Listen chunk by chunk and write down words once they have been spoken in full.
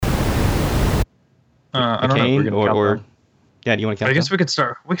I don't know if we're going to count them. Yeah, do you want to count I guess them? we could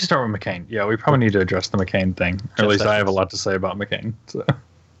start with McCain. Yeah, we probably need to address the McCain thing. Or at least I have a lot to say about McCain. So.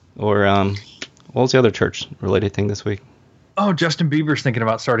 Or what was the other church-related thing this week? Oh, Justin Bieber's thinking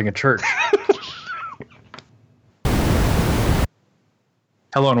about starting a church.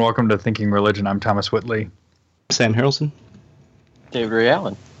 Hello and welcome to Thinking Religion. I'm Thomas Whitley. Sam Harrelson. David Ray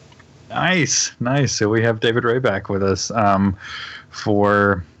Allen. Nice. So we have David Ray back with us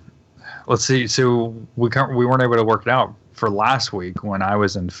for, let's see, so we weren't able to work it out for last week when I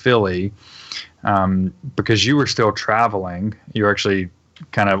was in Philly because you were still traveling. You were actually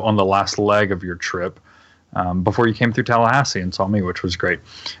kind of on the last leg of your trip before you came through Tallahassee and saw me, which was great.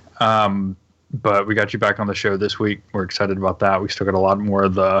 But we got you back on the show this week. We're excited about that. We still got a lot more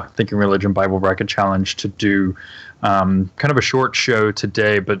of the Thinking Religion Bible Bracket Challenge to do. Kind of a short show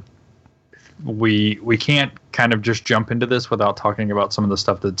today, but we can't kind of just jump into this without talking about some of the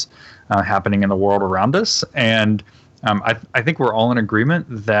stuff that's happening in the world around us. And I think we're all in agreement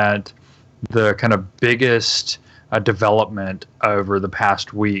that the kind of biggest development over the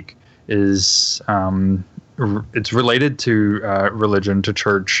past week is it's related to religion, to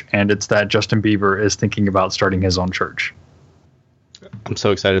church, and it's that Justin Bieber is thinking about starting his own church. I'm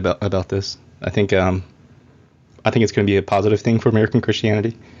so excited about this. I think it's going to be a positive thing for American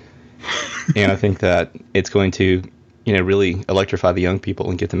Christianity, and I think that it's going to, really electrify the young people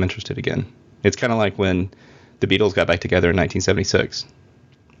and get them interested again. It's kind of like when the Beatles got back together in 1976,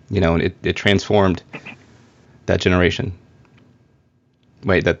 and it transformed that generation.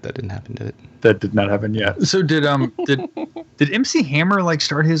 Wait, that didn't happen, did it? That did not happen yet. So did MC Hammer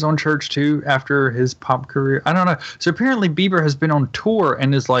start his own church too after his pop career? I don't know. So apparently Bieber has been on tour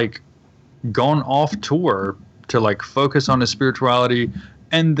and is gone off tour to focus on his spirituality,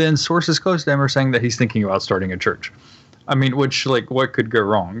 and then sources close to him are saying that he's thinking about starting a church. I mean, which what could go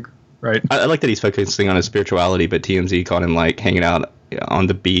wrong, right? I like that he's focusing on his spirituality, but TMZ caught him hanging out on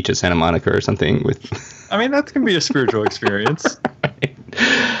the beach at Santa Monica or something with. I mean, that can be a spiritual experience.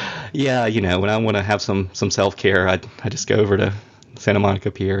 Yeah, when I want to have some self-care, I just go over to Santa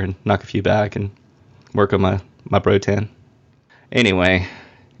Monica Pier and knock a few back and work on my bro tan. Anyway,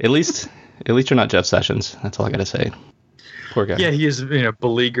 at least you're not Jeff Sessions. That's all I got to say. Poor guy. Yeah, he is,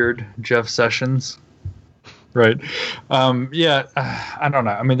 beleaguered Jeff Sessions. Right. I don't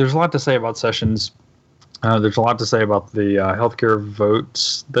know. I mean, there's a lot to say about Sessions. There's a lot to say about the healthcare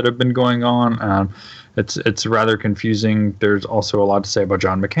votes that have been going on. It's rather confusing. There's also a lot to say about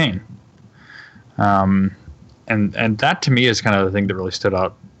John McCain. And that to me is kind of the thing that really stood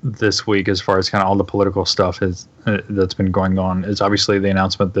out this week as far as kind of all the political stuff that's been going on, is obviously the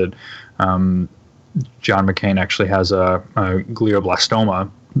announcement that John McCain actually has a glioblastoma,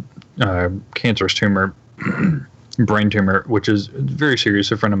 cancerous tumor, brain tumor, which is very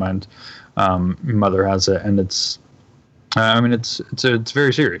serious. A friend of mine's mother has it, and it's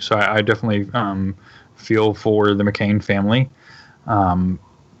very serious. So I definitely feel for the McCain family.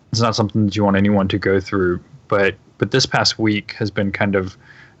 It's not something that you want anyone to go through, but this past week has been kind of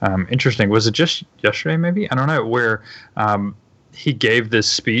interesting. Was it just yesterday, maybe? I don't know, where he gave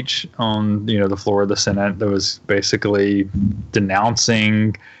this speech on the floor of the Senate that was basically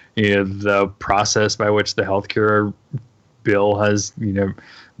denouncing the process by which the healthcare bill has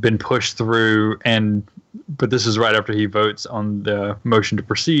been pushed through, but this is right after he votes on the motion to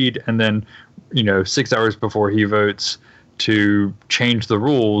proceed, and then 6 hours before he votes to change the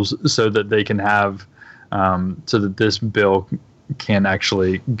rules so that they can have so that this bill can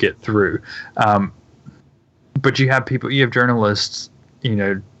actually get through. But you have journalists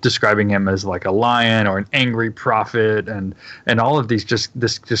describing him as like a lion or an angry prophet, and all of these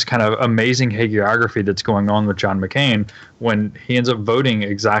just kind of amazing hagiography that's going on with John McCain when he ends up voting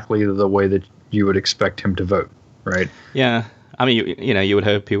exactly the way that you would expect him to vote, right? Yeah, I mean, you would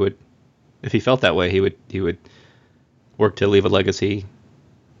hope he would, if he felt that way, he would work to leave a legacy,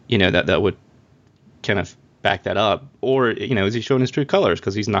 that would kind of back that up. Or, is he showing his true colors?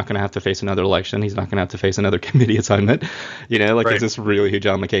 Because he's not going to have to face another election. He's not going to have to face another committee assignment. Right. Is this really who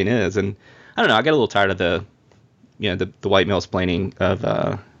John McCain is? And I don't know. I got a little tired of the white male explaining of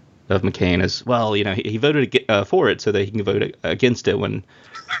McCain as well. He voted for it so that he can vote against it when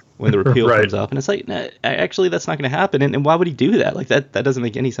the repeal right. comes up. And it's like, nah, actually, that's not going to happen. And why would he do that? That doesn't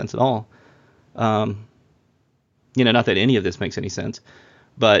make any sense at all. Not that any of this makes any sense,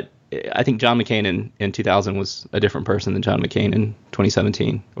 but I think John McCain in 2000 was a different person than John McCain in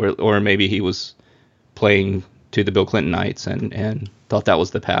 2017, or maybe he was playing to the Bill Clinton Knights and thought that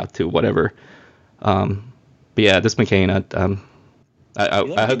was the path to whatever. But yeah, this McCain,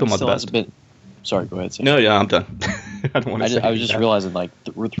 I hope him all the best. Sorry, go ahead, Sam. No, yeah, I'm done. I don't want to say. I was just realizing, like,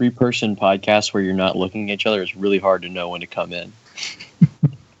 we're 3-person podcasts where you're not looking at each other. It's really hard to know when to come in.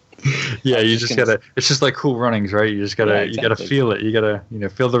 Yeah, you just gotta. It's just like Cool Runnings, right? You just gotta. Yeah, You gotta exactly. feel it. You gotta.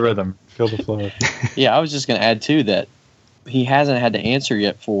 Feel the rhythm. Feel the flow. Yeah, I was just going to add too that he hasn't had to answer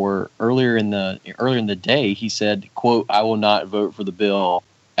yet for earlier in the day. He said, "quote I will not vote for the bill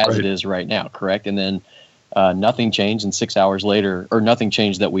as it is right now." Correct, and then nothing changed, and 6 hours later, or nothing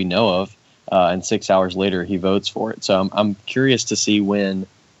changed that we know of, and 6 hours later he votes for it. So I'm curious to see when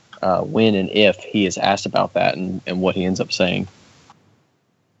and if he is asked about that and what he ends up saying.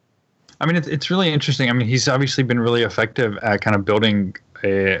 I mean, it's really interesting. I mean, he's obviously been really effective at kind of building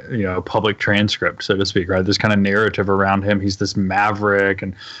a public transcript, so to speak, right? This kind of narrative around him. He's this maverick,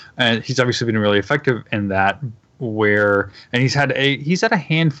 and he's obviously been really effective in that. And he's had a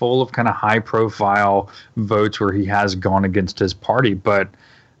handful of kind of high profile votes where he has gone against his party. But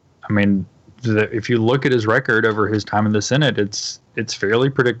I mean, if you look at his record over his time in the Senate, it's fairly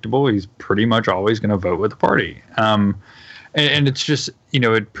predictable. He's pretty much always going to vote with the party. And it's just,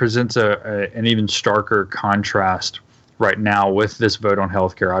 it presents an even starker contrast right now with this vote on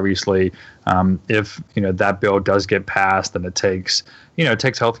healthcare. Obviously, if that bill does get passed, then it takes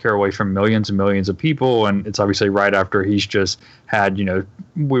healthcare away from millions and millions of people, and it's obviously right after he's just had,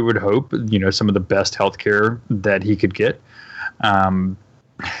 we would hope, some of the best healthcare that he could get.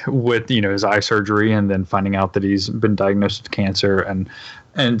 With his eye surgery, and then finding out that he's been diagnosed with cancer,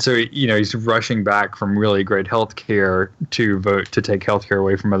 and so he's rushing back from really great health care to vote to take health care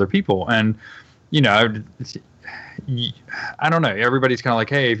away from other people. And I don't know, everybody's kind of like,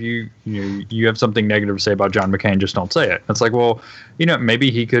 hey, if you have something negative to say about John McCain, just don't say it. It's like, well,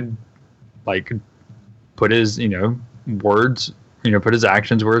 maybe he could like put his words, put his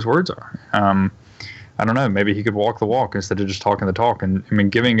actions where his words are. I don't know, maybe he could walk the walk instead of just talking the talk. And I mean,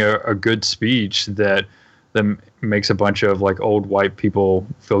 giving a good speech that makes a bunch of like old white people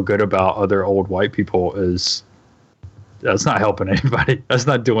feel good about other old white people that's not helping anybody. That's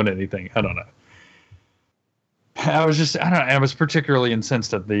not doing anything. I don't know. I was particularly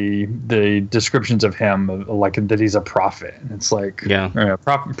incensed at the descriptions of him, like that he's a prophet. And it's like,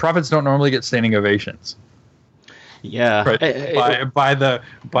 prophets don't normally get standing ovations. Yeah, right. by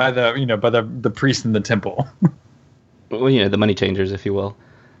the priest in the temple. Well, the money changers, if you will.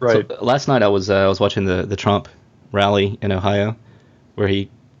 Right. So last night I was watching the Trump rally in Ohio, where he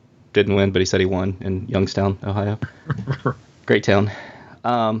didn't win, but he said he won in Youngstown, Ohio. Great town.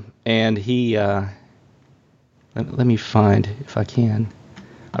 And he let me find if I can.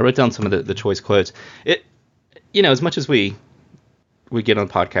 I wrote down some of the choice quotes. It, as much as we get on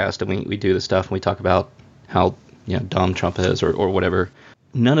podcast and we do the stuff and we talk about how dumb Trump is or whatever,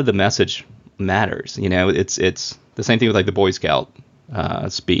 none of the message matters. It's the same thing with like the Boy Scout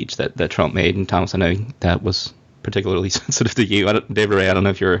speech that Trump made. And Thomas, I know that was particularly sensitive to you. David Ray, I don't know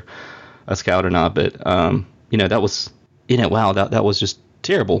if you're a scout or not, but that was wow, that was just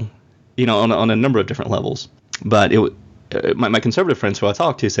terrible. On a number of different levels. But my conservative friends who I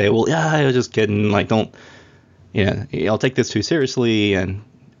talk to say, well, yeah, I was just kidding. Like, don't, I'll take this too seriously. And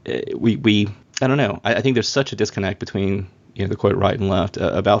we I don't know. I think there's such a disconnect between the quote right and left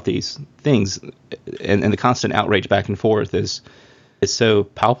about these things, and the constant outrage back and forth is so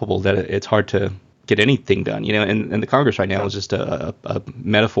palpable that it's hard to get anything done. And the Congress right now is just a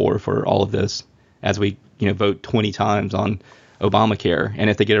metaphor for all of this as we vote 20 times on Obamacare, and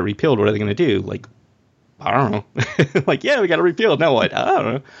if they get it repealed, what are they going to do? Like, I don't know. Like, yeah, we got it repealed. Now what? I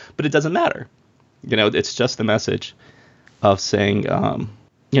don't know. But it doesn't matter. It's just the message of saying,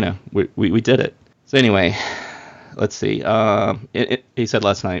 we did it. So anyway, let's see. He said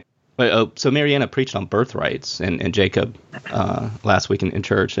last night. So Mariana preached on birthrights and Jacob last week in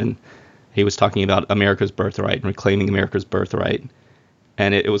church, and he was talking about America's birthright and reclaiming America's birthright.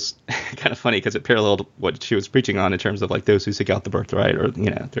 And it was kind of funny because it paralleled what she was preaching on in terms of like those who seek out the birthright, or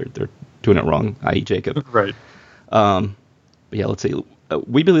they're doing it wrong, i.e. Jacob. Right. But yeah, let's see.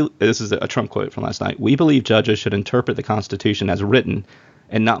 We believe, this is a Trump quote from last night. We believe judges should interpret the Constitution as written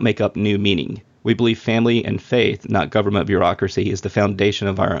and not make up new meaning. We believe family and faith, not government bureaucracy, is the foundation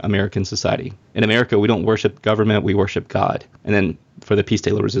of our American society. In America, we don't worship government, we worship God. And then for the Peace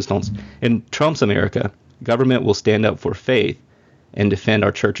de la Resistance, in Trump's America, government will stand up for faith and defend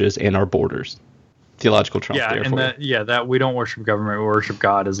our churches and our borders. Theological Trump. Yeah, and that we don't worship government, we worship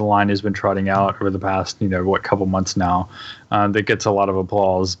God is a line he's been trotting out over the past, couple months now. That gets a lot of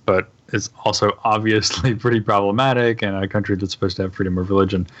applause, but it's also obviously pretty problematic in a country that's supposed to have freedom of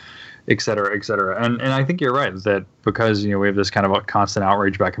religion, et cetera, et cetera. And I think you're right that because, we have this kind of a constant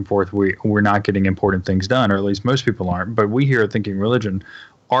outrage back and forth, we're not getting important things done, or at least most people aren't. But we here at Thinking Religion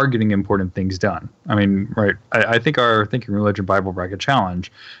are getting important things done. I mean, right? I think our Thinking Religion Bible Bracket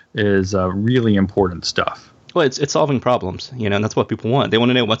Challenge is really important stuff. Well, it's solving problems, and that's what people want. They want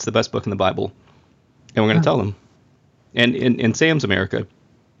to know what's the best book in the Bible, and we're going to tell them. And in Sam's America,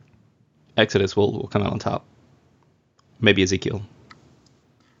 Exodus will come out on top. Maybe Ezekiel.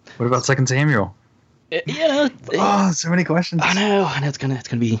 What about 2 Samuel? So many questions. I know. It's gonna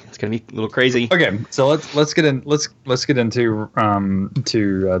be a little crazy. Okay, so let's get into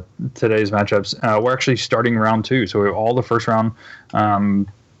today's matchups. We're actually starting round 2, so we have all the first round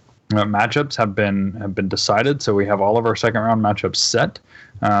matchups have been decided. So we have all of our second round matchups set.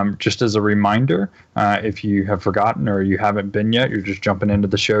 Just as a reminder, if you have forgotten or you haven't been yet, you're just jumping into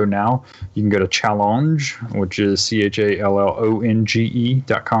the show now. You can go to Challonge, which is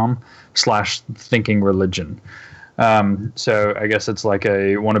CHALLONGE.com/thinkingreligion. So I guess it's like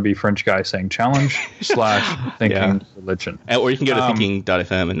a wannabe French guy saying challenge / thinking religion. Or you can go to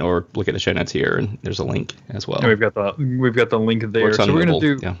thinking.fm or look at the show notes here, and there's a link as well. And we've got the link there. So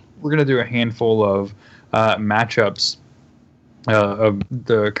we're gonna do a handful of matchups of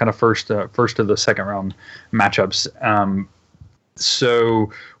the kind of first of the second round matchups.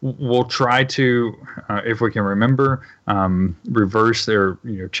 So we'll try to, if we can remember, reverse their,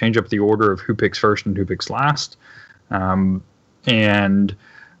 change up the order of who picks first and who picks last. And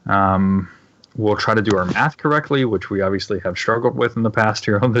we'll try to do our math correctly, which we obviously have struggled with in the past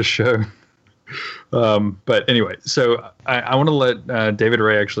here on this show. But anyway, so I want to let David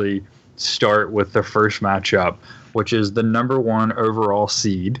Ray actually start with the first matchup, which is the number 1 overall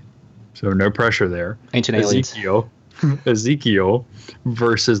seed. So no pressure there. Ancient Aliens. Ezekiel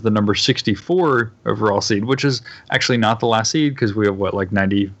versus the number 64 overall seed, which is actually not the last seed because we have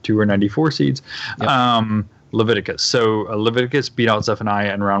 92 or 94 seeds. Yep. Leviticus. So Leviticus beat out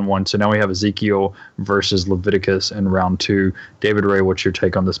Zephaniah in round 1. So now we have Ezekiel versus Leviticus in round 2. David Ray, what's your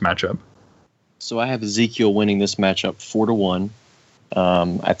take on this matchup? So I have Ezekiel winning this matchup 4-1.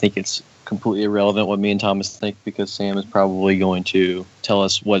 I think it's completely irrelevant what me and Thomas think because Sam is probably going to tell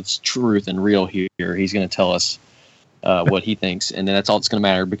us what's truth and real here. He's going to tell us what he thinks, and then that's all that's going to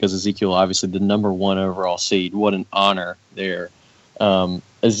matter because Ezekiel, obviously the number 1 overall seed. What an honor there.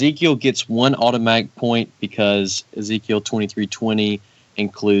 Ezekiel gets 1 automatic point because Ezekiel 23:20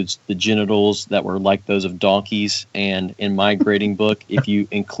 includes the genitals that were like those of donkeys, and in my grading book, if you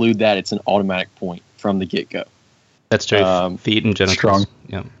include that, it's an automatic point from the get-go. That's true. Feet and genitals. Strong.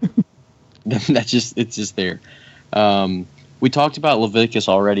 Yeah. It's just there. We talked about Leviticus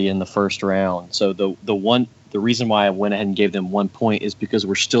already in the first round. So the reason why I went ahead and gave them 1 point is because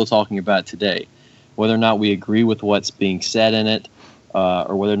we're still talking about it today. Whether or not we agree with what's being said in it,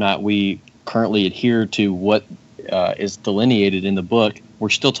 or whether or not we currently adhere to what is delineated in the book, we're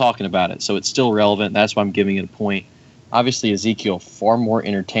still talking about it. So it's still relevant. That's why I'm giving it a point. Obviously, Ezekiel, far more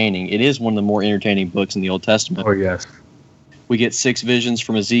entertaining. It is one of the more entertaining books in the Old Testament. Oh, yes. We get 6 visions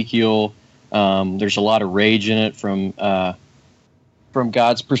from Ezekiel. There's a lot of rage in it from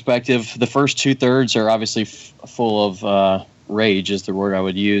God's perspective. The first 2/3 are obviously full of rage, is the word I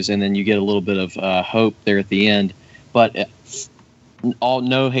would use, and then you get a little bit of hope there at the end. But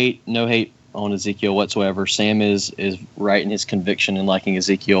no hate on Ezekiel whatsoever. Sam is right in his conviction in liking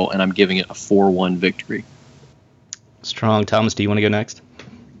Ezekiel, and I'm giving it a 4-1 victory. Strong. Thomas, do you want to go next?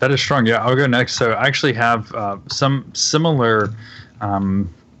 That is strong. Yeah, I'll go next. So I actually have some similar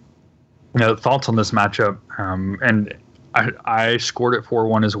thoughts on this matchup, and I scored it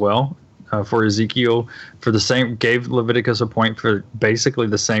 4-1 as well for Ezekiel. Gave Leviticus a point for basically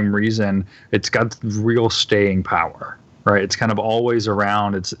the same reason. It's got real staying power, right? It's kind of always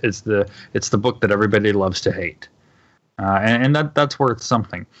around. It's the book that everybody loves to hate. And that's worth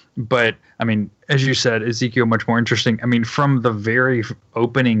something. But, I mean, as you said, Ezekiel, much more interesting. I mean, from the very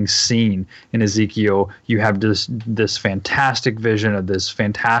opening scene in Ezekiel, you have this fantastic vision of this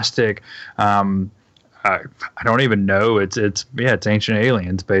fantastic, I don't even know. It's ancient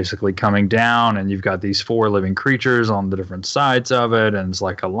aliens basically coming down, and you've got these 4 living creatures on the different sides of it, and it's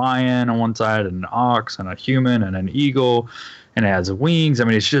like a lion on one side, and an ox, and a human, and an eagle. And it has wings. I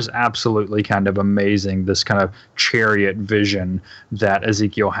mean, it's just absolutely kind of amazing, this kind of chariot vision that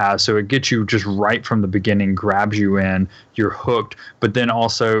Ezekiel has. So it gets you just right from the beginning, grabs you in, you're hooked. But then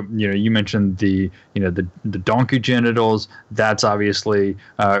also, you mentioned the donkey genitals. That's obviously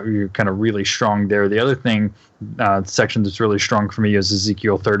you're kind of really strong there. The other thing, section that's really strong for me is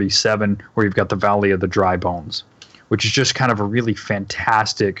Ezekiel 37, where you've got the Valley of the Dry Bones, which is just kind of a really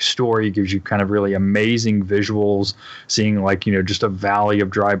fantastic story. It gives you kind of really amazing visuals, seeing just a valley of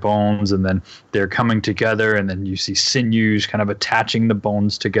dry bones, and then they're coming together, and then you see sinews kind of attaching the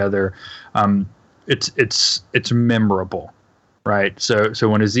bones together. It's memorable. right? So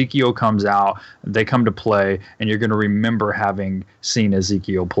when Ezekiel comes out, they come to play, and you're going to remember having seen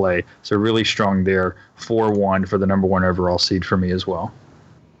Ezekiel play. So really strong there. 4-1 for the number 1 overall seed for me as well.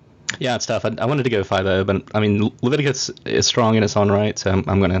 Yeah, it's tough. I wanted to go 5-0, but I mean, Leviticus is strong in its own right, so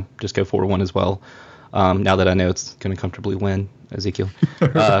I'm going to just go 4-1 as well. Now that I know it's going to comfortably win Ezekiel.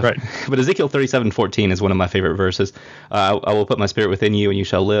 Right. But Ezekiel 37:14 is one of my favorite verses. I will put my spirit within you, and you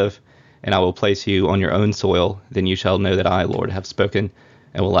shall live, and I will place you on your own soil. Then you shall know that I, Lord, have spoken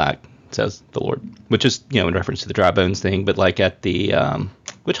and will act, says the Lord. Which is, in reference to the dry bones thing, but like at the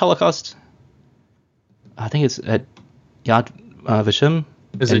which Holocaust? I think it's at Yad Vashem.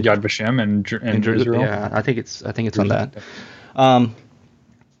 Is it Yad Vashem in Israel? Yeah, I think it's on that.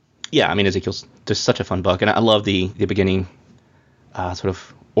 Yeah, I mean, Ezekiel's just such a fun book, and I love the beginning sort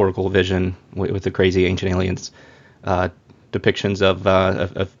of oracle vision with the crazy ancient aliens depictions of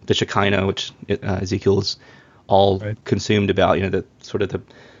the Shekinah, which Ezekiel is all consumed about. The sort of the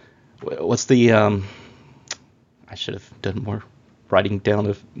what's the I should have done more writing down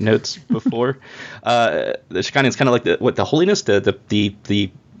of notes before. The Shekinah is kind of like the holiness, the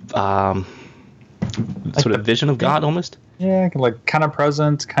sort of vision of God almost. Yeah, like kind of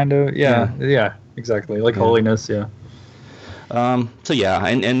presence, kind of. Yeah, exactly. Like holiness, yeah. So yeah,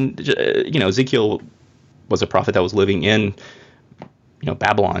 and Ezekiel was a prophet that was living in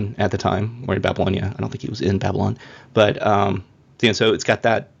Babylon at the time, or in Babylonia. I don't think he was in Babylon, but so it's got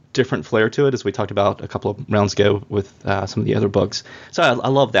that different flair to it, as we talked about a couple of rounds ago with some of the other books. So I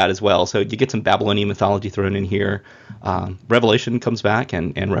love that as well. So you get some Babylonian mythology thrown in here. Revelation comes back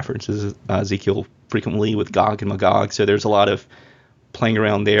and references Ezekiel frequently with Gog and Magog. So there's a lot of playing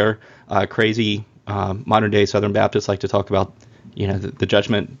around there. Crazy modern day Southern Baptists like to talk about the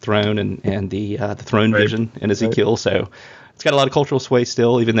judgment throne and the throne vision in Ezekiel. So it's got a lot of cultural sway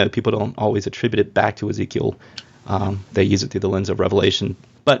still, even though people don't always attribute it back to Ezekiel. They use it through the lens of Revelation.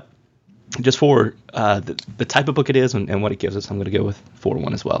 But just for the type of book it is and what it gives us, I'm going to go with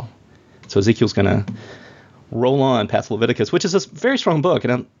 4-1 as well. So Ezekiel's going to roll on past Leviticus, which is a very strong book.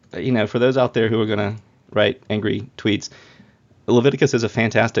 And for those out there who are going to write angry tweets, Leviticus is a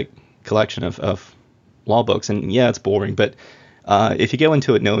fantastic collection of law books. And yeah, it's boring, but if you go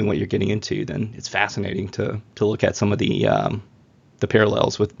into it knowing what you're getting into, then it's fascinating to look at some of the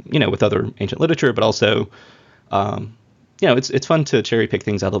parallels with other ancient literature, but also it's fun to cherry pick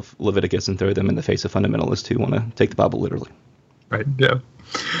things out of Leviticus and throw them in the face of fundamentalists who want to take the Bible literally. Right. Yeah.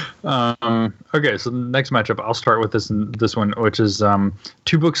 Okay. So the next matchup, I'll start with this one, which is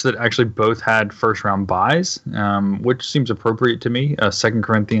 2 books that actually both had first round buys, which seems appropriate to me. 2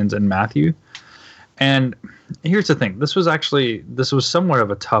 Corinthians and Matthew. And here's the thing. This was somewhat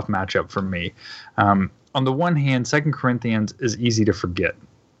of a tough matchup for me. On the one hand, 2 Corinthians is easy to forget,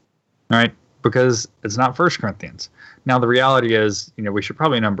 right? Because it's not 1 Corinthians. Now, the reality is, we should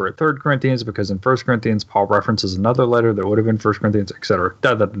probably number it 3 Corinthians, because in 1 Corinthians, Paul references another letter that would have been 1 Corinthians, etc.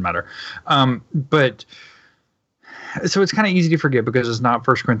 That doesn't matter. But so it's kind of easy to forget because it's not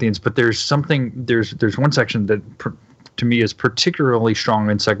 1 Corinthians, but there's one section that to me is particularly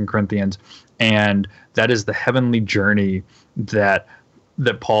strong in 2 Corinthians, and that is the heavenly journey that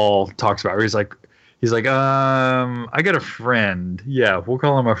Paul talks about. Where he's like, I got a friend. Yeah, we'll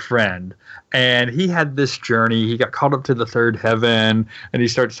call him a friend. And he had this journey. He got called up to the 3rd heaven, and he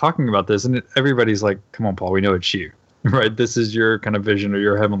starts talking about this. And everybody's like, come on, Paul, we know it's you, right? This is your kind of vision or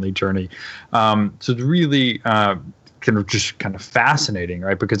your heavenly journey. So it's really kind of fascinating,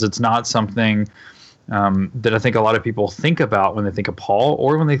 right? Because it's not something that I think a lot of people think about when they think of Paul,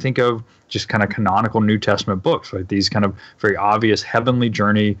 or when they think of just kind of canonical New Testament books, right? These kind of very obvious heavenly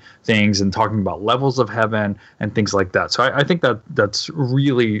journey things, and talking about levels of heaven and things like that. So I think that's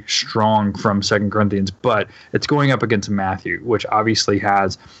really strong from 2 Corinthians, but it's going up against Matthew, which obviously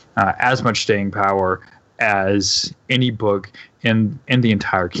has as much staying power as any book in the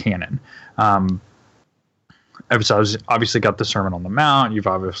entire canon. Obviously got the Sermon on the Mount. You've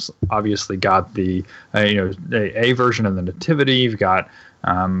obviously got the a version of the Nativity. You've got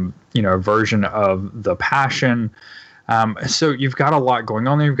a version of the Passion. So you've got a lot going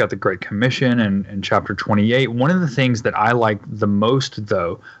on there. You've got the Great Commission in chapter 28. One of the things that I like the most,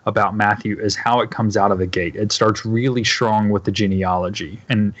 though, about Matthew is how it comes out of the gate. It starts really strong with the genealogy.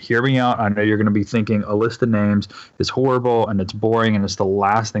 And hear me out. I know you're going to be thinking a list of names is horrible and it's boring and it's the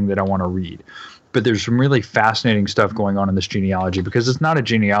last thing that I want to read. But there's some really fascinating stuff going on in this genealogy, because it's not a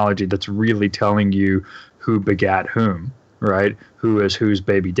genealogy that's really telling you who begat whom, right? Who is whose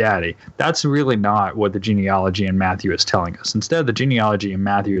baby daddy? That's really not what the genealogy in Matthew is telling us. Instead, the genealogy in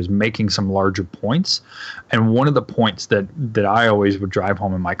Matthew is making some larger points. And one of the points that I always would drive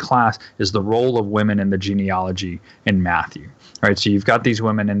home in my class is the role of women in the genealogy in Matthew. Right, so you've got these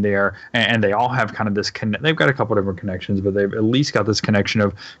women in there, and they all have kind of this. They've got a couple different connections, but they've at least got this connection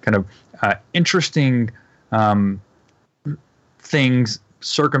of kind of interesting things,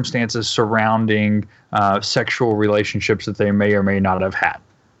 circumstances surrounding sexual relationships that they may or may not have had.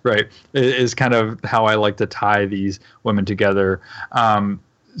 Right, is kind of how I like to tie these women together.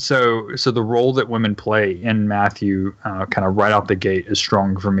 So the role that women play in Matthew, kind of right out the gate, is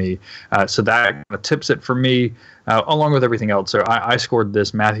strong for me. So that kind of tips it for me, along with everything else. So I scored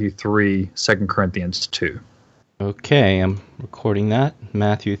this Matthew 3, 2 Corinthians 2. Okay, I'm recording that.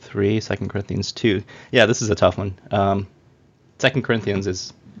 Matthew 3, 2 Corinthians 2. Yeah, this is a tough one. 2 Corinthians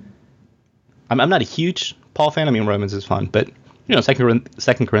is... I'm not a huge Paul fan. I mean, Romans is fun, but 2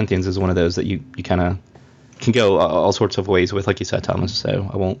 Corinthians is one of those that you kind of can go all sorts of ways with, like you said, Thomas. So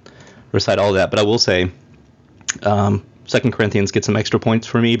I won't recite all of that, but I will say 2 Corinthians gets some extra points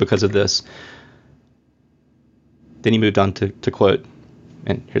for me because of this. Then he moved on to quote,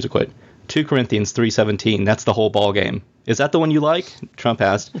 and here's a quote: 2 Corinthians 3:17. That's the whole ball game. Is that the one you like? Trump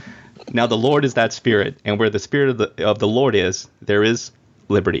asked. Now the Lord is that Spirit, and where the Spirit of the Lord is, there is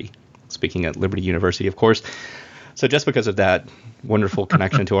liberty. Speaking at Liberty University, of course. So just because of that wonderful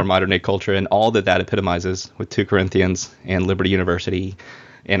connection to our modern day culture and all that epitomizes with 2 Corinthians and Liberty University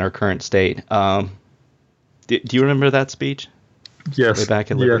and our current state. Do you remember that speech? Yes. Way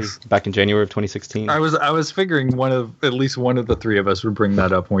back at Liberty, back in January of 2016. I was figuring at least one of the three of us would bring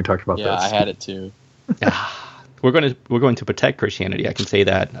that up when we talked about this. Yeah, I had it too. We're going to protect Christianity. I can say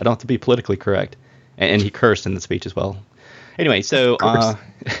that. I don't have to be politically correct. And he cursed in the speech as well. Anyway, so I'm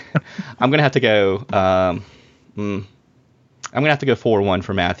going to have to go. I'm going to have to go 4-1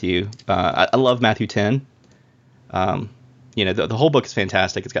 for Matthew. I love Matthew 10. The whole book is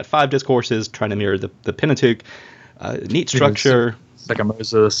fantastic. It's got 5 discourses trying to mirror the Pentateuch. Neat structure. Like a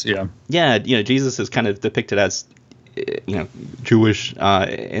Moses, yeah. Yeah, Jesus is kind of depicted as, Jewish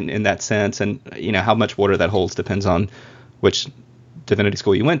in that sense. And, how much water that holds depends on which divinity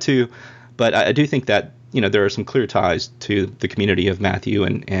school you went to. But I do think that, there are some clear ties to the community of Matthew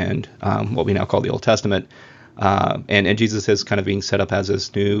and what we now call the Old Testament. And Jesus is kind of being set up as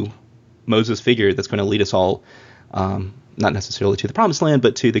this new Moses figure that's going to lead us all, not necessarily to the promised land,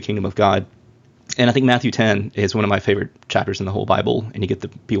 but to the kingdom of God. And I think Matthew 10 is one of my favorite chapters in the whole Bible. And you get to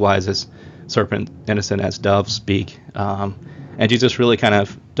be wise as serpent, innocent as doves speak. And Jesus really kind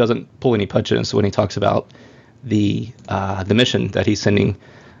of doesn't pull any punches when he talks about the mission that he's sending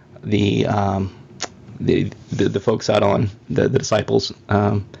the folks out on, the disciples,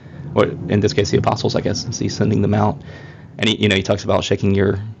 or in this case the apostles, I guess, since he's sending them out. And he talks about shaking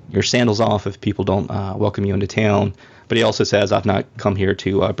your sandals off if people don't welcome you into town. But he also says, I've not come here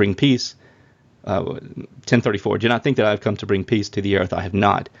to bring peace. 10:34. Do not think that I've come to bring peace to the earth. I have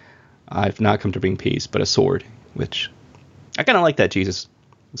not. I've not come to bring peace, but a sword. Which I kind of like that, Jesus.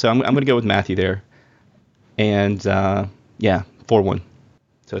 So I'm going to go with Matthew there. And 4-1.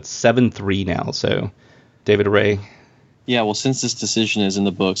 So it's 7-3 now. So David or Ray. Yeah, well, since this decision is in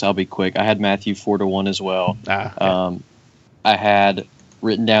the books, I'll be quick. I had Matthew 4-1 as well. Okay. I had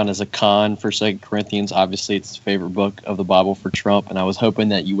written down as a con for 2 Corinthians. Obviously, it's the favorite book of the Bible for Trump, and I was hoping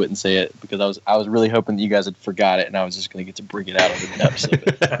that you wouldn't say it because I was really hoping that you guys had forgot it, and I was just going to get to bring it out of the depths of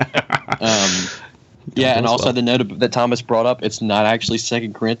it. And also the note that Thomas brought up, it's not actually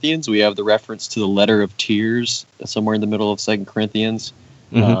 2 Corinthians. We have the reference to the letter of tears somewhere in the middle of 2 Corinthians.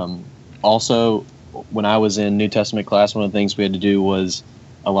 Mm-hmm. Also, when I was in New Testament class, one of the things we had to do was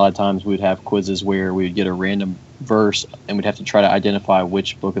a lot of times we'd have quizzes where we would get a random verse and we'd have to try to identify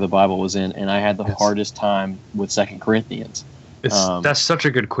which book of the Bible was in. And I had the hardest time with 2 Corinthians. That's such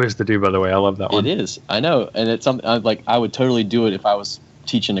a good quiz to do, by the way. I love that one. It is. I know. And it's something I would totally do it if I was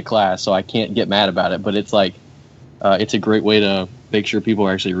teaching a class, so I can't get mad about it. But it's it's a great way to make sure people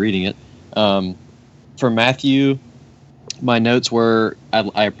are actually reading it. For Matthew, my notes were,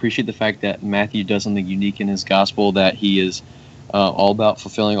 I appreciate the fact that Matthew does something unique in his gospel, that he is all about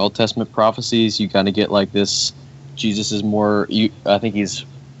fulfilling Old Testament prophecies. You kind of get like this, Jesus is more, I think he's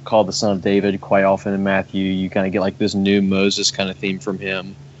called the son of David quite often in Matthew. You kind of get like this new Moses kind of theme from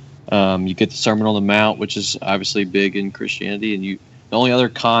him. You get the Sermon on the Mount, which is obviously big in Christianity. And the only other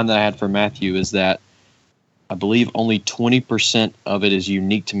con that I had for Matthew is that I believe only 20% of it is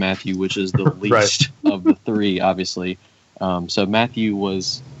unique to Matthew, which is the least of the three, obviously. So Matthew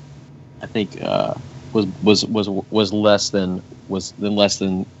was, I think, was less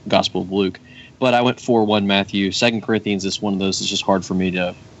than Gospel of Luke. But I went 4-1 Matthew. 2 Corinthians is one of those that's just hard for me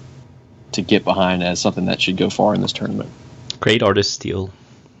to get behind as something that should go far in this tournament. Great artist steal.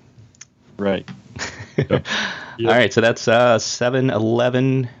 Right. Yep. All right, so that's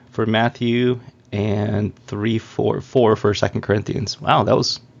 7-11 for Matthew and 3-4 for 2 Corinthians. Wow, that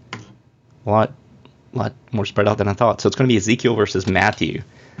was a lot more spread out than I thought. So it's going to be Ezekiel versus Matthew.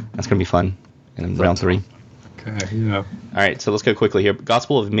 That's going to be fun in round 3. Okay, yeah. All right, so let's go quickly here.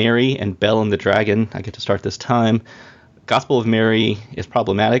 Gospel of Mary and Bel and the Dragon. I get to start this time. Gospel of Mary is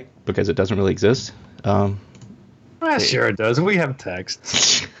problematic because it doesn't really exist. Sure it does. We have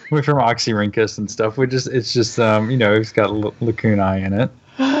text. We're from Oxyrhynchus and stuff. It's just it's got lacunae in it.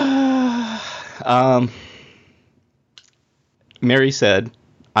 Mary said,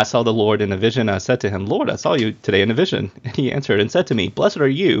 I saw the Lord in a vision. I said to him, Lord, I saw you today in a vision. And he answered and said to me, Blessed are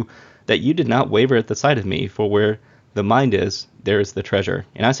you that you did not waver at the sight of me, for where the mind is, there is the treasure.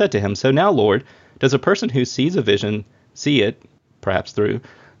 And I said to him, So now, Lord, does a person who sees a vision see it, perhaps through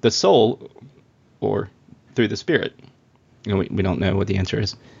the soul or through the spirit? We don't know what the answer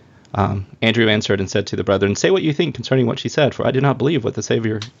is. Andrew answered and said to the brethren, Say what you think concerning what she said, for I do not believe what the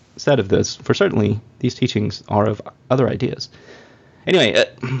Savior said of this, for certainly these teachings are of other ideas. Anyway,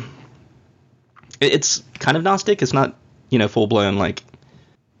 it's kind of Gnostic. It's not, full-blown, like,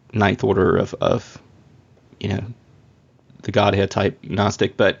 ninth order of the Godhead type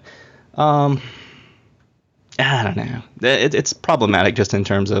Gnostic, but I don't know. It's problematic just in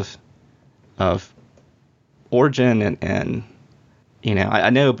terms of origin and I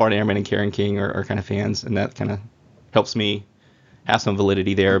know Bart Ehrman and Karen King are kind of fans, and that kind of helps me have some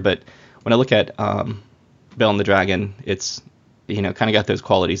validity there. But when I look at Bel and the Dragon, it's kind of got those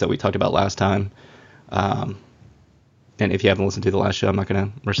qualities that we talked about last time. And if you haven't listened to the last show, I'm not going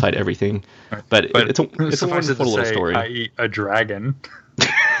to recite everything. But it's a wonderful little story. I.e. a dragon.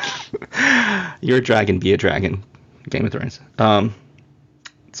 You're a dragon, be a dragon. Game of Thrones.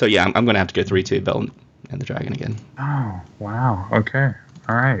 So yeah, I'm going to have to go 3-2 Bel and the Dragon again. Oh, wow. Okay.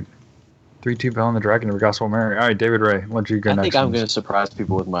 All right. 3-2 Bel and the Dragon over Gospel of Mary. All right, David Ray, let you go next. I think I'm going to surprise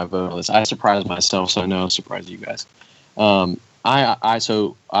people with my vote on this. I surprised myself, so I know I'll surprise you guys. So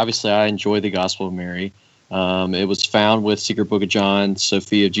obviously I enjoy the Gospel of Mary. It was found with Secret Book of John,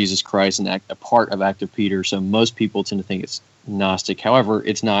 Sophia of Jesus Christ, and a part of Act of Peter. So most people tend to think it's Gnostic. However,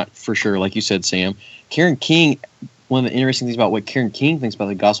 it's not for sure. Like you said, Sam, Karen King. One of the interesting things about what Karen King thinks about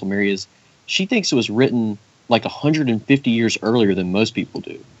the Gospel of Mary is she thinks it was written like 150 years earlier than most people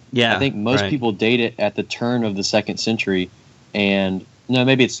do. Yeah, I think most people date it at the turn of the 2nd century, and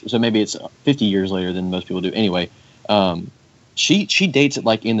maybe it's 50 years later than most people do. Anyway, she dates it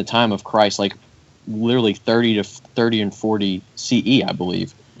like in the time of Christ, like literally 30 and 40 CE, I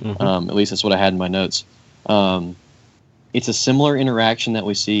believe. Mm-hmm. At least that's what I had in my notes. It's a similar interaction that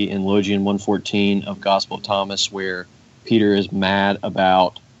we see in Logian 114 of Gospel of Thomas, where Peter is mad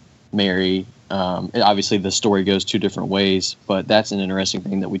about Mary. Obviously, the story goes 2 different ways, but that's an interesting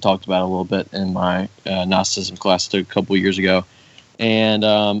thing that we talked about a little bit in my Gnosticism class I took a couple of years ago. And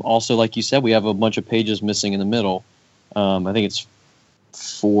also, like you said, we have a bunch of pages missing in the middle. I think it's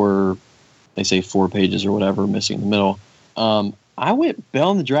 4 pages or whatever missing in the middle. I went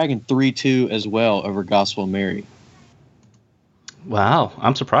Bel and the Dragon 3-2 as well over Gospel of Mary. Wow,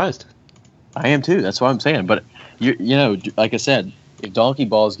 I'm surprised. I am too. That's what I'm saying. But like I said, if donkey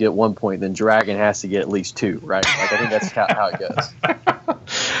balls get 1 point, then dragon has to get at least 2, right? Like I think that's how it goes.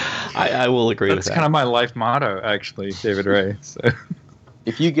 I will agree with that. That's kind of my life motto, actually, David Ray. So.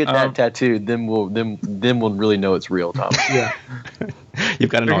 If you get that tattooed, then we'll really know it's real, Tom. Yeah,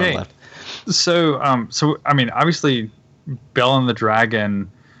 you've got an arm left. So I mean, obviously, Bel and the Dragon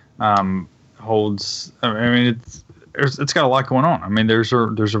holds. I mean, it's got a lot going on. I mean, there's a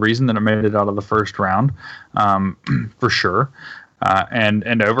reason that it made it out of the first round, for sure,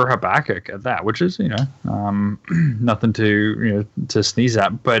 and over Habakkuk at that, which is nothing to to sneeze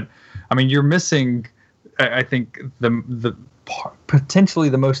at. But I mean, you're missing, I think the potentially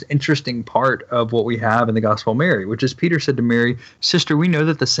the most interesting part of what we have in the Gospel of Mary, which is Peter said to Mary, "Sister, we know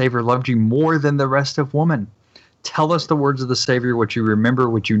that the Savior loved you more than the rest of women. Tell us the words of the Savior, what you remember,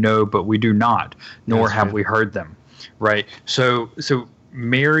 what you know, but we do not, nor have we heard them." Right. So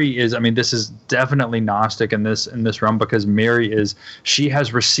Mary is, I mean, this is definitely Gnostic in this realm, because she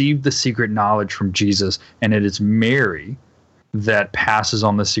has received the secret knowledge from Jesus, and it is Mary that passes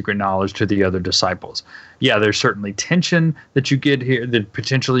on the secret knowledge to the other disciples. Yeah, there's certainly tension that you get here, that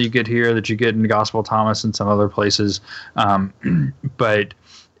potentially you get here, that you get in the Gospel of Thomas and some other places. But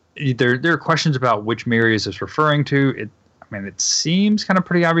there are questions about which Mary is this referring to. It seems kind of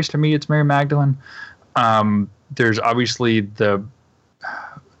pretty obvious to me it's Mary Magdalene. There's obviously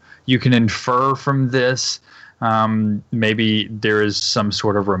you can infer from this. Maybe there is some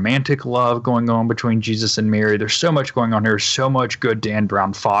sort of romantic love going on between Jesus and Mary. There's so much going on here, so much good Dan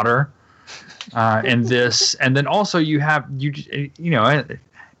Brown fodder in this. And then also you know,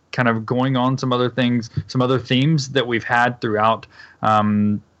 kind of going on some other things, some other themes that we've had throughout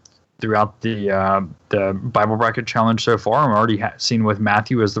the Bible bracket challenge so far. I'm already seen with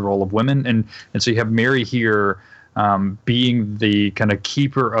Matthew as the role of women, and so you have Mary here being the kind of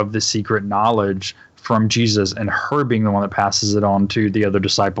keeper of the secret knowledge from Jesus, and her being the one that passes it on to the other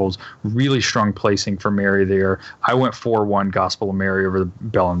disciples. Really strong placing for Mary there. I went 4-1 Gospel of Mary over the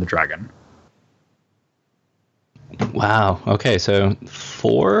Bell and the Dragon. Wow. Okay, so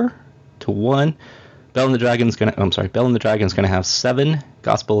 4-1. Bell and the Dragon's gonna have 7.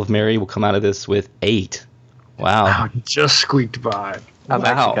 Gospel of Mary will come out of this with 8. Wow. Just squeaked by. I'm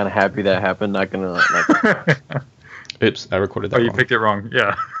actually kind of happy that happened. Not gonna. Oops, I recorded that. Oh, you picked it wrong.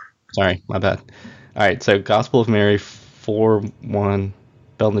 Yeah. Sorry, my bad. All right, so Gospel of Mary 4-1,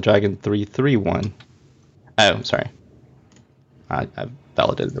 Bell and the Dragon 3-1. Oh, sorry. I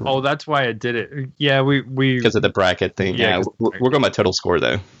validated the. Oh, that's why I did it. Yeah, we because of the bracket thing. Yeah, we're going by total score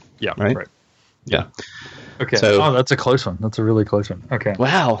though. Yeah. Right. Yeah. Okay. So, that's a close one. That's a really close one. Okay.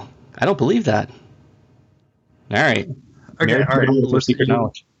 Wow, I don't believe that. All right. Okay. Mary, all right. Secret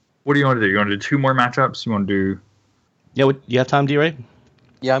knowledge. What do you want to do? You want to do 2 more matchups? You want to do? Yeah. You have time, D-Ray?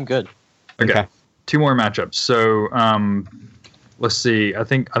 Yeah, I'm good. Okay. 2 more matchups. So let's see. I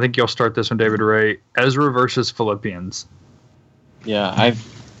think you'll start this one, David Ray. Ezra versus Philippians. Yeah, I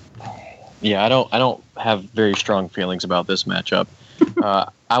don't have very strong feelings about this matchup.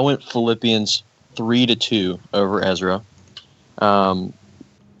 I went Philippians 3-2 over Ezra.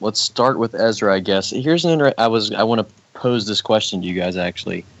 Let's start with Ezra, I guess. Here's I want to pose this question to you guys.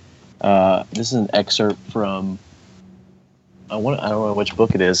 Actually, this is an excerpt from. I don't know which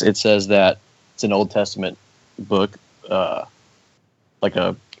book it is. It says that it's an Old Testament book, like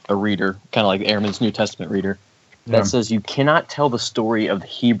a reader, kind of like Airman's New Testament reader. That says you cannot tell the story of the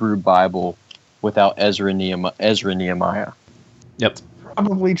Hebrew Bible without Ezra and Nehemiah. Yep.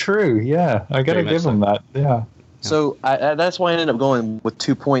 Probably true. Yeah, I gotta give them that. Yeah. So that's why I ended up going with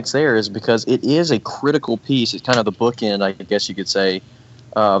 2 points there, is because it is a critical piece. It's kind of the bookend, I guess you could say,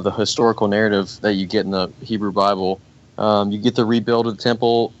 of the historical narrative that you get in the Hebrew Bible. You get the rebuild of the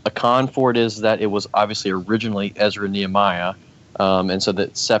temple. A con for it is that it was obviously originally Ezra and Nehemiah. And so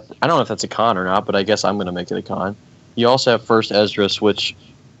that I don't know if that's a con or not, but I guess I'm going to make it a con. You also have First Esdras, which,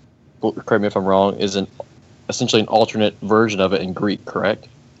 correct me if I'm wrong, is essentially an alternate version of it in Greek, correct?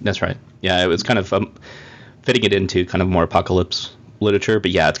 That's right. Yeah, it was kind of fitting it into kind of more apocalypse literature,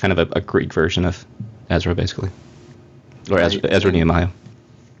 but yeah, it's kind of a Greek version of Ezra, basically, or Ezra and Nehemiah.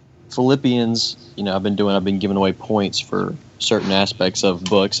 Philippians, I've been giving away points for certain aspects of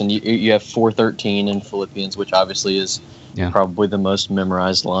books, and you have 4:13 in Philippians, which obviously is probably the most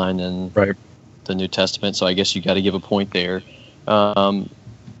memorized line in the New Testament. So I guess you got to give a point there. An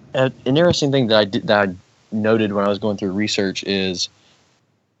interesting thing that I noted when I was going through research is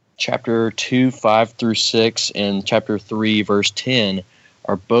chapter 2, 5-6, and chapter 3, verse 10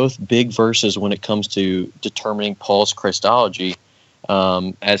 are both big verses when it comes to determining Paul's Christology.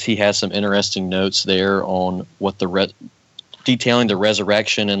 As he has some interesting notes there on what detailing the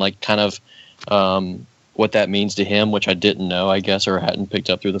resurrection and like kind of what that means to him, which I didn't know, I guess, or hadn't picked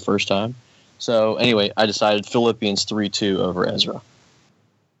up through the first time. So anyway, I decided Philippians 3:2 over Ezra.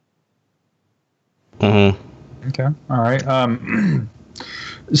 Mm-hmm. Okay. All right.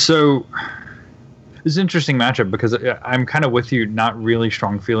 So it's an interesting matchup because I'm kind of with you. Not really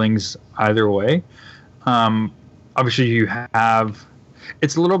strong feelings either way. Obviously, you have.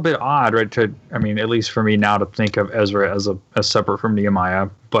 It's a little bit odd, right? At least for me now, to think of Ezra as separate from Nehemiah.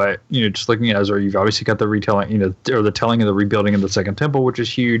 But just looking at Ezra, you've obviously got the retelling, or the telling of the rebuilding of the Second Temple, which is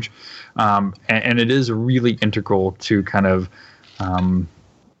huge, and it is really integral to kind of,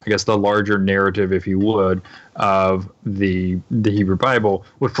 I guess, the larger narrative, if you would, of the Hebrew Bible.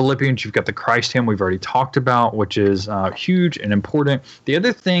 With Philippians, you've got the Christ hymn we've already talked about, which is huge and important. The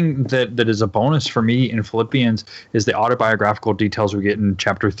other thing that is a bonus for me in Philippians is the autobiographical details we get in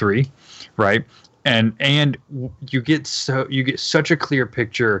chapter 3, right? And you get such a clear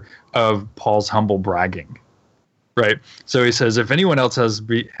picture of Paul's humble bragging. Right. So he says, if anyone else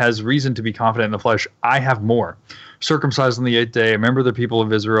has reason to be confident in the flesh, I have more. Circumcised on the 8th day, a member of the people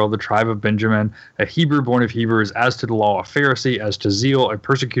of Israel, the tribe of Benjamin, a Hebrew born of Hebrews, as to the law, a Pharisee, as to zeal, a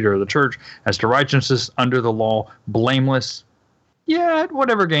persecutor of the church, as to righteousness under the law, blameless. Yet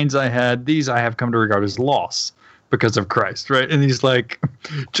whatever gains I had, these I have come to regard as loss. because of Christ, right? And he's like,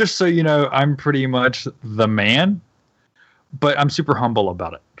 just so you know, I'm pretty much the man, but I'm super humble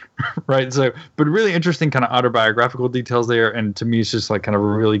about it. Right. So, but really interesting kind of autobiographical details there. And to me, it's just like kind of a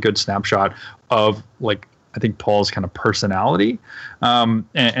really good snapshot of like, I think Paul's kind of personality. And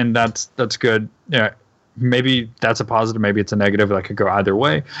that's good. Yeah. Maybe that's a positive. Maybe it's a negative. That could go either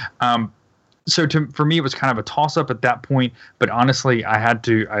way. So for me, it was kind of a toss up at that point. But honestly, I had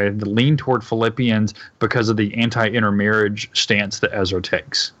to lean toward Philippians because of the anti-intermarriage stance that Ezra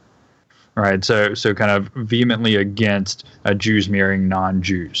takes. All right, so kind of vehemently against Jews marrying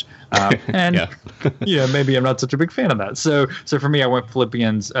non-Jews, and maybe I'm not such a big fan of that. So for me, I went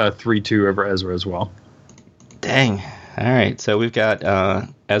Philippians 3:2 over Ezra as well. Dang. All right, so we've got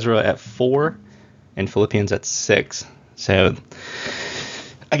Ezra at 4 and Philippians at 6. So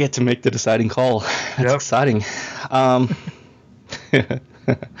I get to make the deciding call. That's exciting. All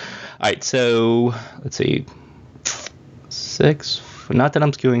right, so let's see, 6. Not that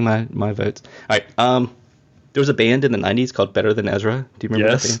I'm skewing my votes. All right. There was a band in the 90s called Better Than Ezra. Do you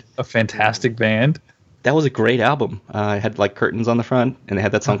remember that band? A fantastic band. That was a great album. It had like curtains on the front, and they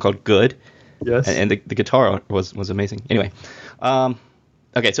had that song called Good. Yes. And the guitar was amazing. Anyway.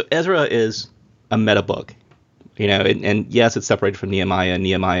 Okay, so Ezra is a meta book. And yes, it's separated from Nehemiah.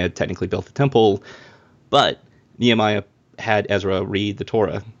 Nehemiah technically built the temple, but Nehemiah had Ezra read the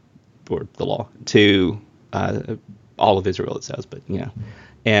Torah, or the law, to all of Israel, it says, but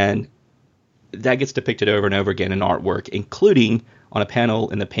and that gets depicted over and over again in artwork, including on a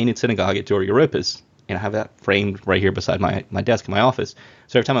panel in the Painted Synagogue at Dor Europos, and I have that framed right here beside my desk in my office.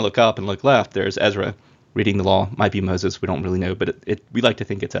 So every time I look up and look left, there's Ezra reading the law. Might be Moses, we don't really know, but we like to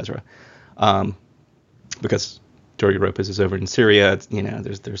think it's Ezra, because Dor Europos is over in Syria.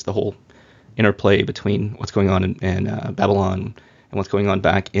 There's the whole interplay between what's going on in Babylon and what's going on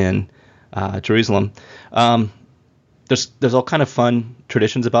back in Jerusalem. There's all kind of fun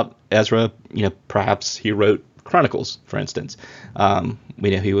traditions about Ezra. Perhaps he wrote Chronicles, for instance. We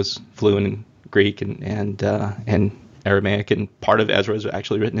know he was fluent in Greek and Aramaic, and part of Ezra is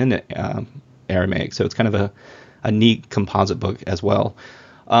actually written in Aramaic. So it's kind of a neat composite book as well.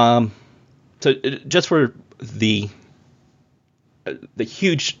 So just for the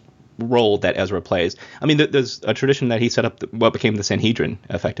huge role that Ezra plays. I mean, there's a tradition that he set up what became the Sanhedrin,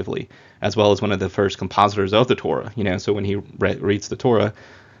 effectively, as well as one of the first compositors of the Torah. So when he reads the Torah,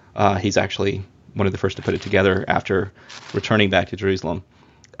 he's actually one of the first to put it together after returning back to Jerusalem.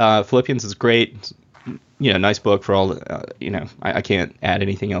 Philippians is great. Nice book for all. I can't add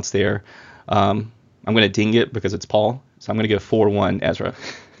anything else there. I'm going to ding it because it's Paul, so I'm going to go 4-1 Ezra.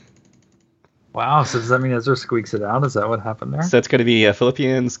 Wow, so does that mean Ezra squeaks it out? Is that what happened there? So it's going to be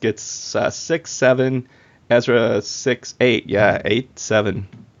Philippians gets 6-7, Ezra 6-8. Yeah, 8-7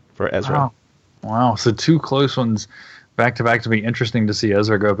 for Ezra. Wow, so 2 close ones back to back. To be interesting to see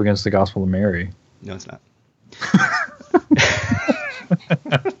Ezra go up against the Gospel of Mary. No, it's not.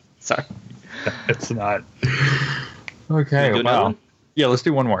 Sorry. It's not. Okay, wow. Yeah, let's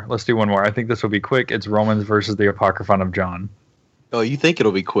do one more. I think this will be quick. It's Romans versus the Apocryphon of John. Oh, you think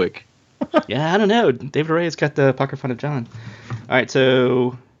it'll be quick? Yeah, I don't know. David Ray has got the Apocryphon of John. All right,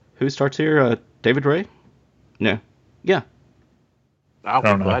 so who starts here? David Ray? No. Yeah. I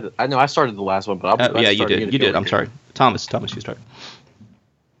don't know. I know I started the last one, but yeah, you did. You did. I'm sorry. Thomas, you start.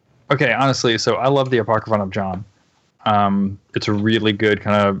 Okay, honestly, so I love the Apocryphon of John. It's a really good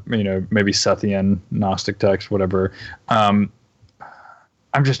kind of, maybe Sethian, Gnostic text, whatever.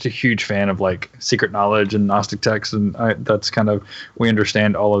 I'm just a huge fan of like secret knowledge and Gnostic texts, and that's kind of, we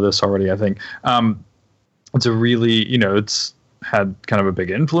understand all of this already, I think. It's a really, it's had kind of a big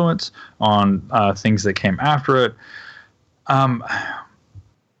influence on things that came after it.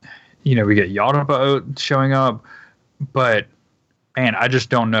 We get Yaldabaoth showing up, but man, I just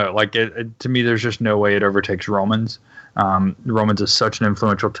don't know. Like, to me, there's just no way it overtakes Romans. Romans is such an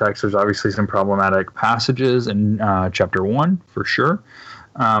influential text. There's obviously some problematic passages in chapter 1 for sure.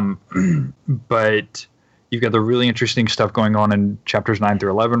 But you've got the really interesting stuff going on in chapters 9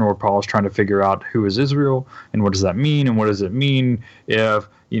 through 11, where Paul is trying to figure out who is Israel and what does that mean, and what does it mean if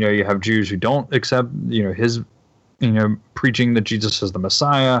you have Jews who don't accept his preaching that Jesus is the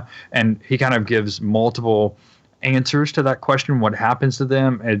Messiah, and he kind of gives multiple answers to that question, what happens to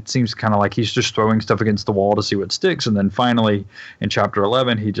them. It seems kind of like he's just throwing stuff against the wall to see what sticks, and then finally in chapter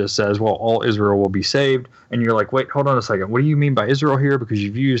 11 he just says, well, all Israel will be saved. And you're like, wait, hold on a second, what do you mean by Israel here? Because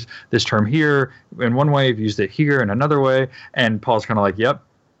you've used this term here in one way, you've used it here in another way. And Paul's kind of like, yep.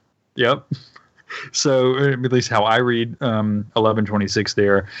 So at least how I read 11:26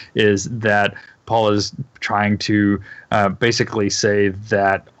 there is that Paul is trying to basically say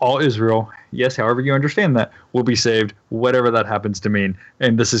that all Israel, yes, however you understand that, will be saved, whatever that happens to mean.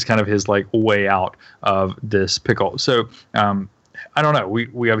 And this is kind of his like way out of this pickle. So I don't know.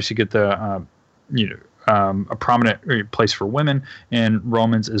 We obviously get the a prominent place for women in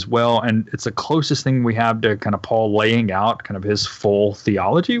Romans as well, and it's the closest thing we have to kind of Paul laying out kind of his full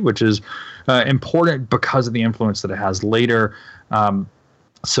theology, which is important because of the influence that it has later.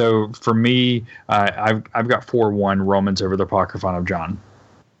 So for me, I've got 4-1 Romans over the Apocryphon of John.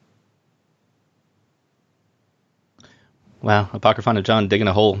 Wow, Apocryphon of John digging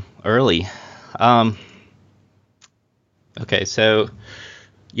a hole early. Okay, so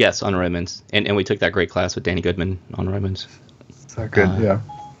yes, on Romans, and we took that great class with Danny Goodman on Romans. So good, yeah.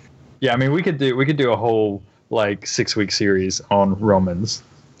 I mean, we could do a whole like 6-week series on Romans.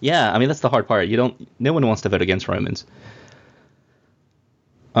 Yeah, I mean that's the hard part. No one wants to vote against Romans.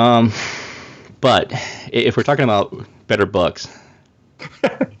 But if we're talking about better books,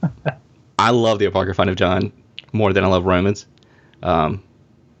 I love the Apocryphon of John more than I love Romans,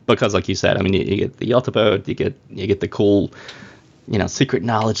 because, like you said, I mean, you get the Yaltabot, you get the cool, secret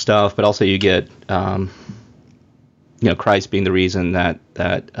knowledge stuff, but also you get, Christ being the reason that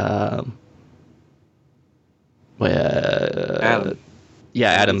Adam.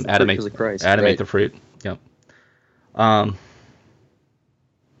 Adam ate the fruit. Yep. And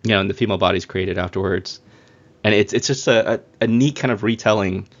the female body's created afterwards, and it's just a neat kind of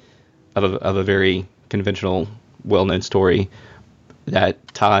retelling of a very conventional, well-known story that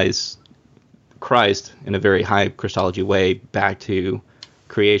ties Christ in a very high Christology way back to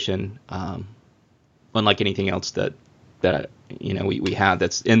creation, unlike anything else that we have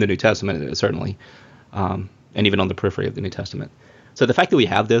that's in the New Testament, certainly, and even on the periphery of the New Testament. So the fact that we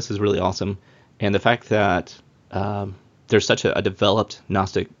have this is really awesome, and the fact that there's such a developed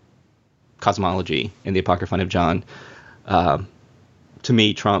Gnostic cosmology in the Apocryphon of John, to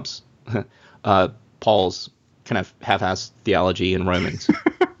me, trumps Paul's kind of half-assed theology in Romans.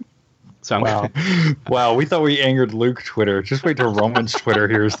 So Wow, we thought we angered Luke Twitter. Just wait till Romans Twitter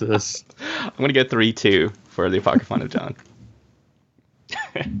hears this. I'm going to go 3-2 for the Apocryphon of John.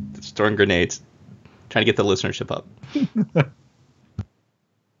 Just throwing grenades, trying to get the listenership up.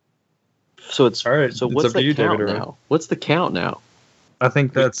 So it's all right. So it's what's the count David, now? What's the count now? I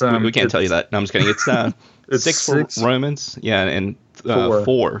think that's we can't tell you that. No, I'm just kidding. It's it's 6 for Romans, and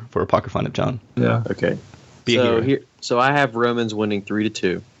 4 for Apocryphon of John. Yeah. Okay. So I have Romans winning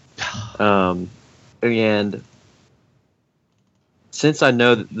 3-2. And since I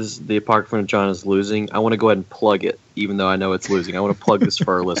know that the Apocryphon of John is losing, I want to go ahead and plug it, even though I know it's losing. I want to plug this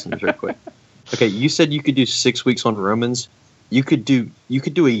for our listeners real quick. Okay, you said you could do 6 weeks on Romans. You could do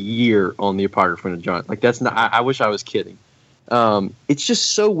a year on the Apocryphon of John. Like, that's not. I wish I was kidding. It's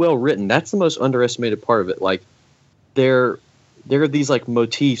just so well written. That's the most underestimated part of it. Like, there are these like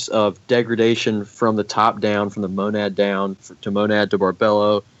motifs of degradation from the top down, from the monad down to monad to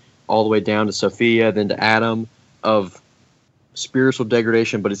Barbello, all the way down to Sophia, then to Adam, of spiritual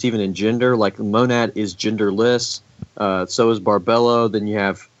degradation, but it's even in gender. Like, the monad is genderless. So is Barbello. Then you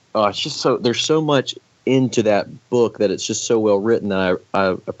have it's just so there's so much into that book that it's just so well written that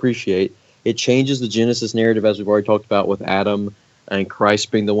I appreciate. It changes the Genesis narrative, as we've already talked about, with Adam and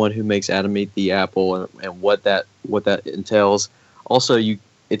Christ being the one who makes Adam eat the apple, and what that entails. Also,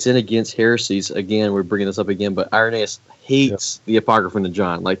 it's in against heresies. Again, we're bringing this up again, but Irenaeus hates the Apocryphon of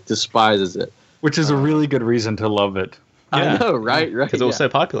John, like despises it. Which is a really good reason to love it. Yeah. I know, right? Because it was so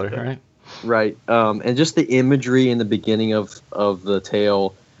popular, right? Right. And just the imagery in the beginning of the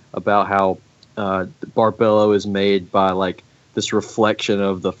tale about how Barbello is made by like this reflection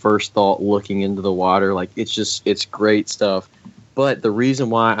of the first thought looking into the water. Like, it's great stuff. But the reason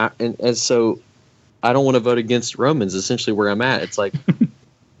why and so I don't want to vote against Romans, essentially where I'm at. It's like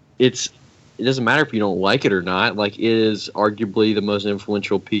it doesn't matter if you don't like it or not. Like, it is arguably the most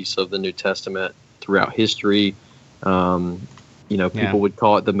influential piece of the New Testament throughout history. People would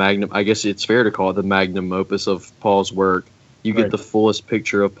call it the magnum. I guess it's fair to call it the magnum opus of Paul's work. You get the fullest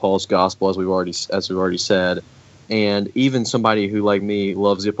picture of Paul's gospel, as we've already said. And even somebody who, like me,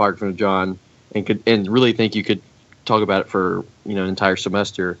 loves the Apocryphon of John and really think you could talk about it for an entire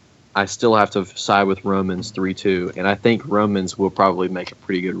semester, I still have to side with Romans 3-2, and I think Romans will probably make a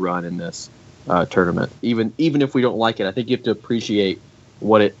pretty good run in this tournament. Even if we don't like it, I think you have to appreciate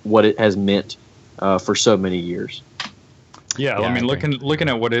what it has meant for so many years. Yeah, I mean, looking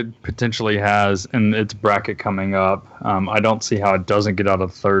at what it potentially has and its bracket coming up, I don't see how it doesn't get out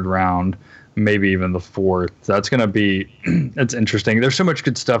of the third round, maybe even the fourth. That's going to be it's interesting. There's so much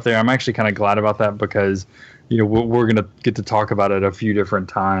good stuff there. I'm actually kind of glad about that because we're going to get to talk about it a few different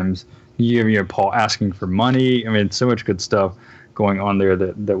times You have Paul asking for money. I mean, so much good stuff going on there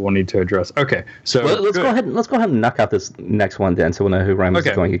that we'll need to address. Okay, so let's go ahead and knock out this next one then, so we'll know who Romans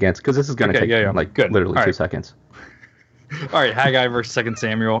is going against, because this is going to take literally 2 seconds. All right, Haggai versus 2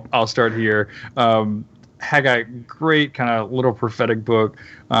 Samuel. I'll start here. Haggai, great kind of little prophetic book.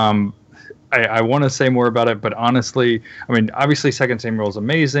 I want to say more about it, but honestly, I mean, obviously 2 Samuel is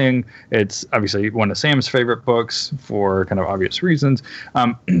amazing. It's obviously one of Sam's favorite books for kind of obvious reasons.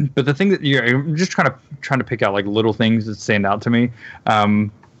 But the thing that I'm just trying to pick out like little things that stand out to me.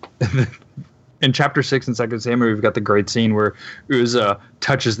 In chapter 6 in 2 Samuel, we've got the great scene where Uzzah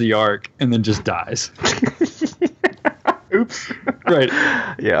touches the ark and then just dies. Oops. Right.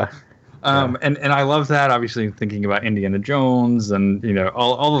 Yeah. And I love that, obviously thinking about Indiana Jones and,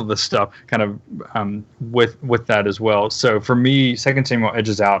 all of the stuff kind of with that as well. So for me, 2 Samuel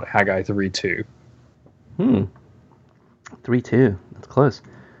edges out Haggai 3:2. 3:2. That's close.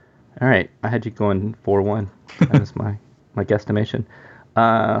 All right. I had you going 4-1. That was my guesstimation.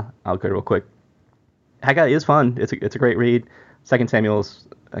 I'll go real quick. Haggai is fun. It's a great read. 2 Samuel's,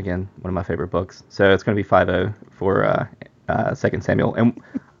 again, one of my favorite books. So it's going to be 5-0 for 2 Samuel. And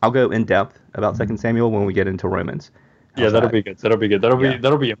I'll go in depth about 2 Samuel when we get into Romans. That'll be good. That'll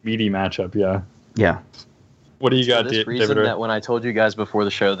be a meaty matchup. Yeah. Yeah. What do you got, David? Reason that when I told you guys before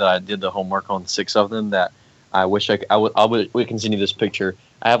the show that I did the homework on 6 of them, that I wish I would continue this picture.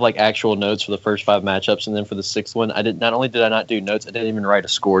 I have like actual notes for the first 5 matchups, and then for the 6th one, not only did I not do notes, I didn't even write a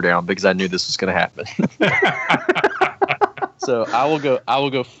score down because I knew this was going to happen. So I will go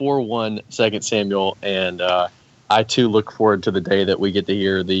 4-1 2 Samuel, and I too look forward to the day that we get to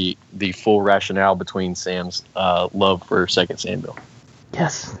hear the full rationale between Sam's love for 2 Samuel.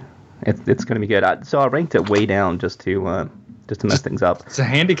 Yes, it's going to be good. So I ranked it way down just to mess things up. It's a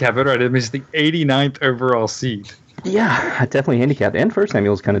handicap voter. I missed the 89th overall seed. Yeah, I definitely handicapped, and 1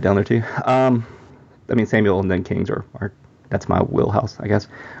 Samuel's kind of down there too. I mean, Samuel and then Kings are that's my wheelhouse, I guess.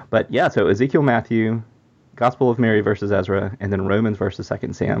 But yeah, so Ezekiel, Matthew, Gospel of Mary versus Ezra, and then Romans versus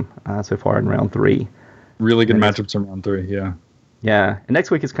 2 Sam so far in round 3. Really good matchups in round 3, yeah. Yeah, and next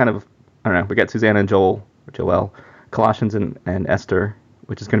week is kind of, I don't know, we got Susanna and Joel, Colossians and Esther,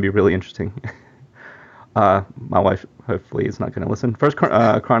 which is going to be really interesting. My wife hopefully is not going to listen. First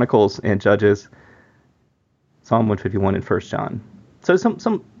Chronicles and Judges, Psalm 151 and 1 John. So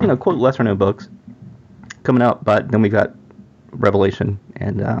some quote lesser known books coming out, but then we got Revelation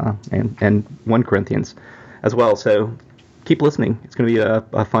and 1 Corinthians as well. So keep listening. It's going to be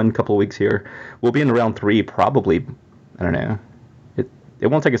a fun couple of weeks here. We'll be in round 3 probably. I don't know. It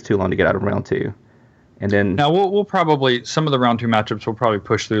won't take us too long to get out of round 2. And then now we'll probably, some of the round 2 matchups we'll probably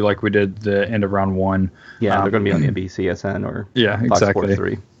push through like we did the end of round 1. Yeah, they're going to be on NBCSN or Fox exactly. Sports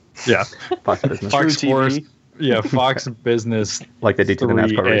 3. Yeah. Fox Business. Fox Sports. Yeah, Fox Business. Like they do to the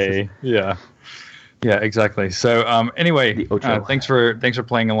NASCAR races. Yeah. Yeah, exactly. So anyway, thanks for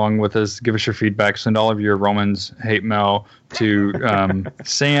playing along with us. Give us your feedback. Send all of your Romans hate mail to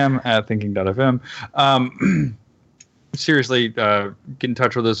Sam at thinking.fm. Seriously, get in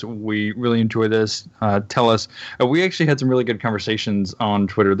touch with us. We really enjoy this. Tell us. We actually had some really good conversations on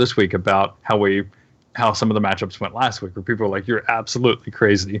Twitter this week about how some of the matchups went last week, where people were like, "You're absolutely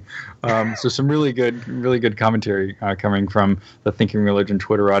crazy." So some really good commentary coming from the Thinking Religion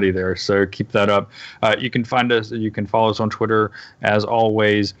Twitterati there. So keep that up. You can find us. You can follow us on Twitter as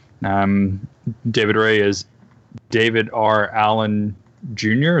always. David Ray is David R. Allen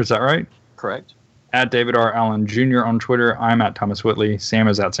Jr. Is that right? Correct. At David R. Allen Jr. on Twitter. I'm at Thomas Whitley. Sam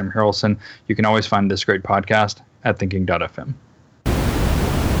is at Sam Harrelson. You can always find this great podcast at thinking.fm.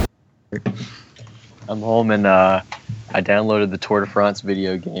 I'm home and I downloaded the Tour de France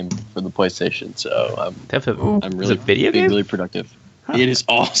video game for the PlayStation, so I'm really video game? really productive. Huh. It is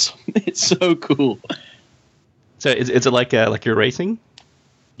awesome. It's so cool. So is it like you're racing?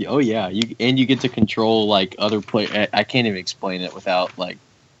 Oh yeah, you get to control like other play. I can't even explain it without like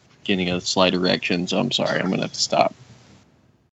getting a slight erection. So I'm sorry, I'm gonna have to stop.